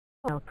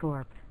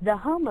Corp, the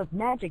home of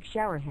Magic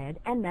Showerhead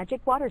and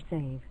Magic Water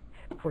Save.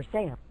 For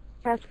sale,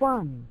 press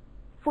 1.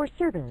 For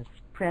service,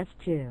 press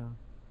 2.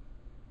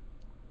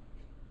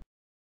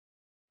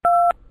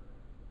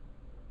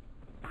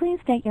 Please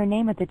state your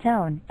name at the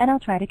tone, and I'll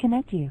try to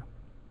connect you.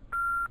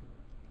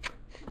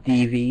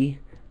 Stevie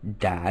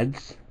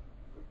Dads.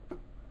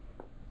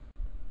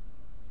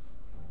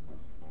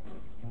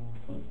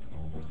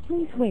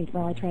 Please wait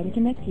while I try to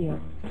connect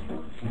you.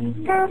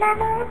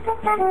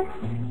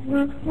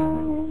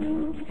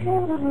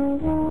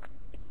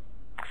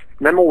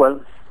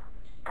 Manuel.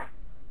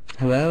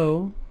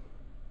 Hello.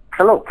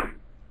 Hello.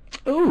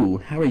 Oh,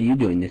 how are you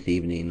doing this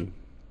evening?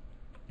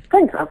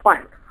 Thanks, I'm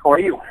fine. How are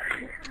you?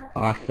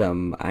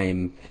 Awesome.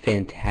 I'm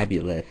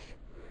fantabulous.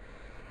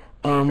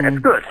 That's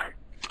good.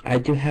 I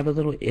do have a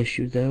little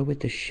issue though with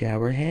the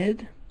shower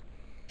head.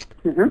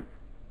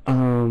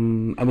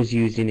 I was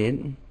using it,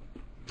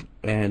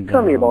 and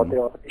Tell me about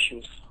the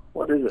issues.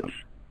 What is it?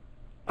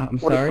 I'm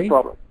What sorry. is the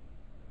problem?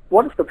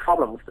 What is the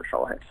problem with the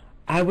shower head?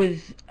 I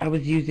was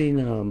using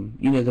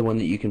you know, the one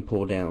that you can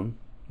pull down.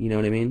 You know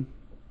what I mean?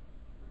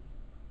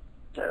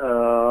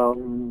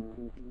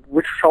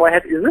 Which shower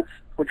head is it?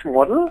 Which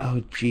model?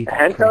 Oh, geez. A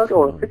handheld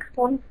or a fixed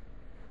one?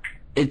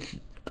 It's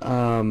the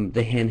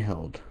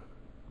handheld.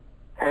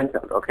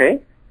 Handheld,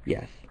 okay.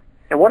 Yes.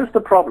 And what is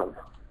the problem?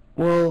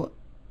 Well,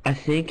 I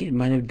think it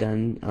might have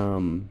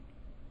done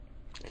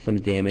some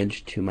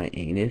damage to my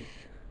anus.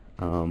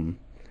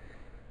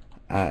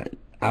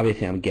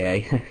 Obviously I'm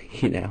gay,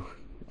 you know.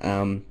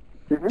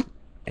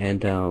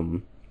 And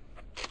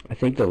I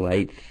think the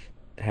lights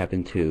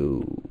happen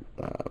to,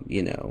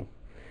 you know.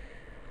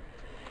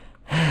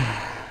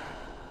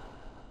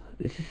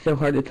 This is so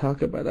hard to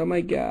talk about. Oh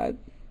my God.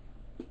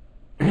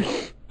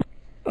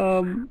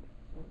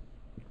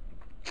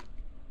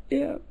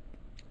 Yeah.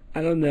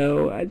 I don't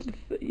know. I just,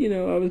 you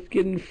know, I was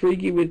getting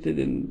freaky with it,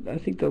 and I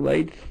think the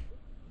lights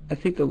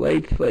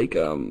like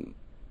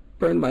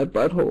burned my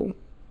butthole.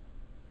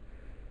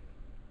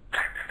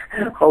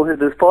 How is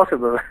this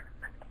possible?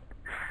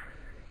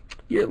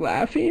 You're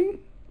laughing?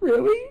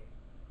 Really?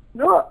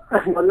 No,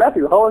 I'm not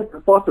laughing. How is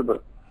this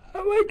possible?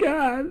 Oh my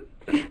God.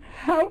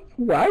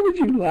 Why would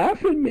you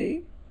laugh at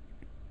me?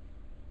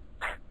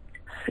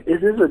 Is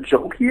this a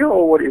joke here,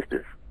 or what is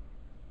this?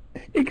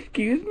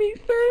 Excuse me,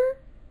 sir?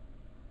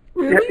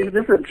 Really? Yeah, is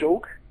this a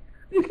joke?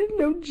 This is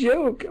no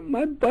joke.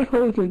 My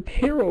butthole is in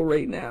peril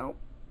right now.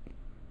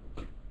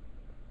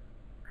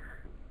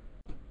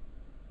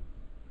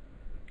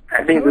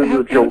 I think this is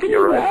a joke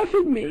here, right? How can you laugh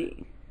at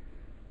me?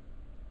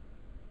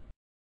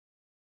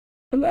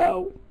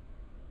 Hello?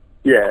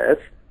 Yes.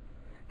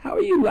 How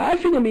are you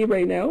laughing at me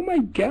right now? Oh my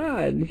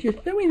God, you're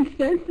so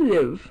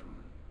insensitive.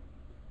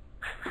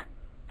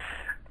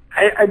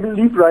 I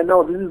believe right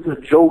now this is a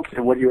joke,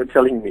 what you're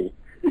telling me.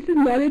 This is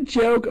not a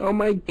joke. Oh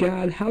my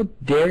God, how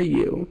dare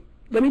you?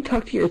 Let me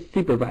talk to your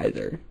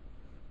supervisor.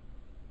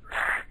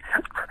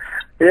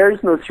 There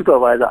is no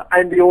supervisor.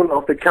 I'm the owner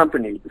of the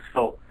company.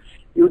 So,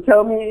 you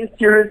tell me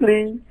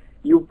seriously,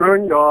 you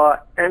burn your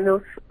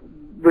anus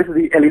with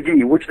the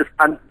LED, which is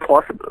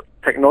impossible,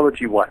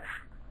 technology-wise.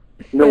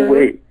 No Sir,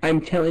 way.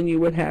 I'm telling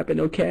you what happened,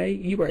 okay?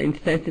 You are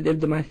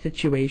insensitive to my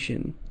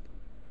situation.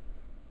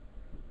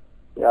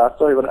 Yeah,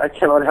 sorry, but I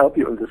cannot help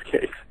you in this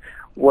case.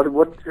 What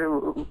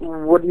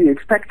do you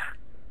expect?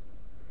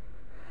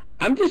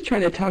 I'm just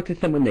trying to talk to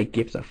someone that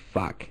gives a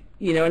fuck.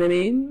 You know what I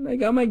mean?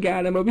 Like, oh my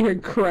God, I'm over here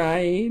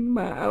crying.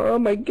 Oh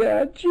my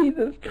God,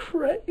 Jesus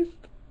Christ.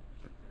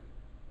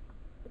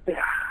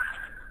 Yeah.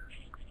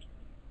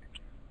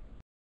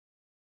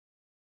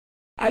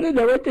 I don't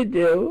know what to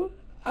do.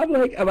 I'm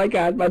like, oh my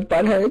God, my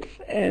butt hurts,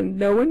 and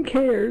no one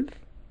cares.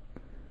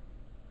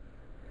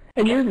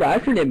 And you're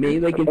laughing at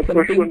me like it's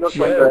some big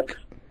joke.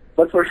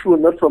 But for sure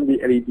not from the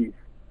LEDs.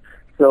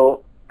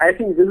 So I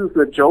think this is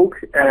a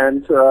joke,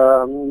 and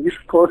you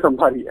should call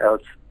somebody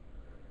else.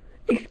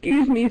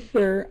 Excuse me,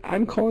 sir.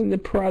 I'm calling the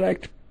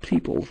product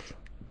peoples.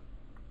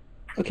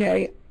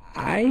 Okay?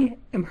 I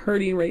am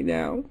hurting right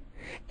now,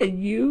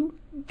 and you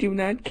do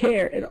not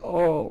care at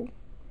all.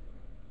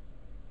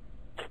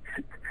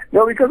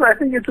 No, because I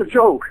think it's a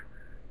joke.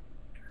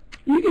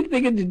 You can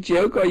think it's a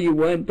joke all you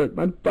want, but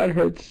my butt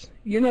hurts.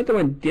 You're not the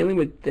one dealing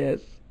with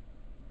this.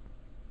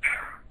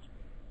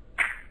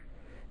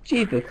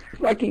 Jesus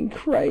fucking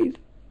Christ.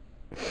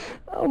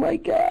 Oh my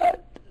God.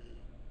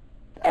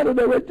 I don't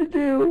know what to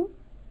do.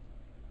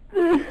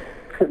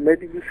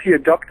 Maybe you see a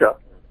doctor.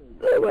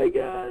 Oh my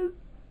God.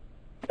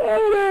 That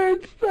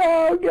hurts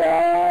so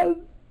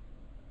God.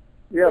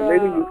 Yeah,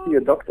 maybe you see a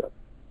doctor.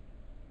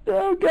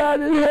 Oh God,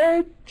 it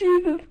hurts.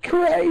 Jesus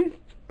Christ.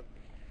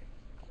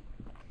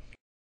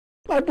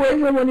 My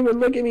boyfriend won't even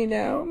look at me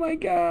now. Oh my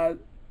God.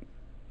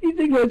 You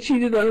think I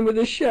cheated on him with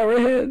a shower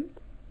head?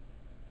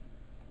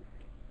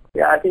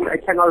 Yeah, I think I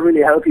cannot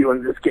really help you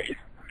in this case.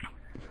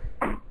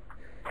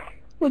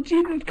 Well,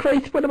 Jesus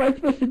Christ, what am I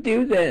supposed to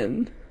do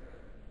then?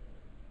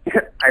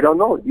 I don't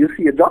know. You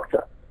see a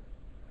doctor.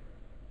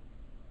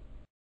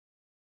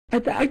 A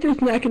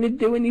doctor's not going to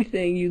do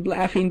anything, you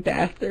laughing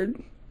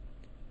bastard.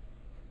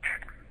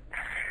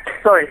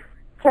 Sorry,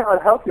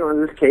 cannot help you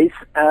in this case.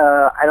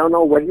 I don't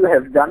know what you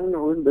have done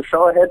with the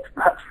showerhead,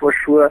 but for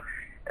sure,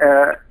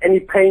 any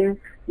pain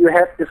you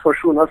have is for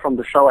sure not from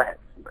the showerhead,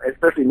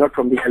 especially not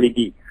from the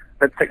LED.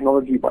 That's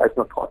technology-wise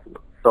not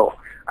possible. So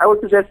I would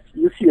suggest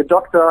you see a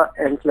doctor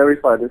and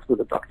clarify this with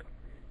a doctor.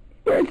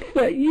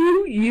 But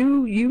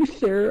you,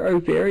 sir, are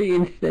very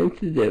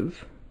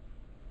insensitive.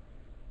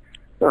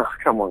 Oh,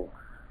 come on.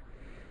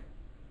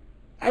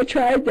 I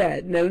tried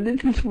that. Now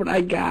this is what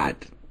I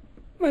got.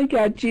 My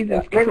God,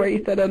 Jesus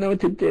Christ, I don't know what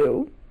to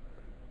do.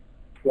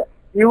 Yeah.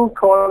 You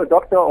call a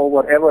doctor or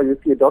whatever, you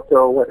see a doctor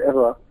or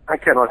whatever. I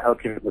cannot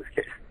help you in this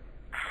case.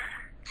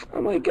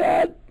 Oh my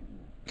God.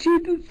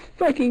 Jesus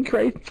fucking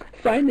Christ.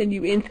 Fine then,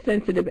 you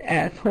insensitive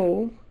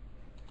asshole.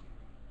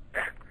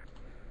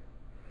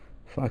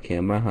 Fuck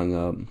him, I hung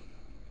up.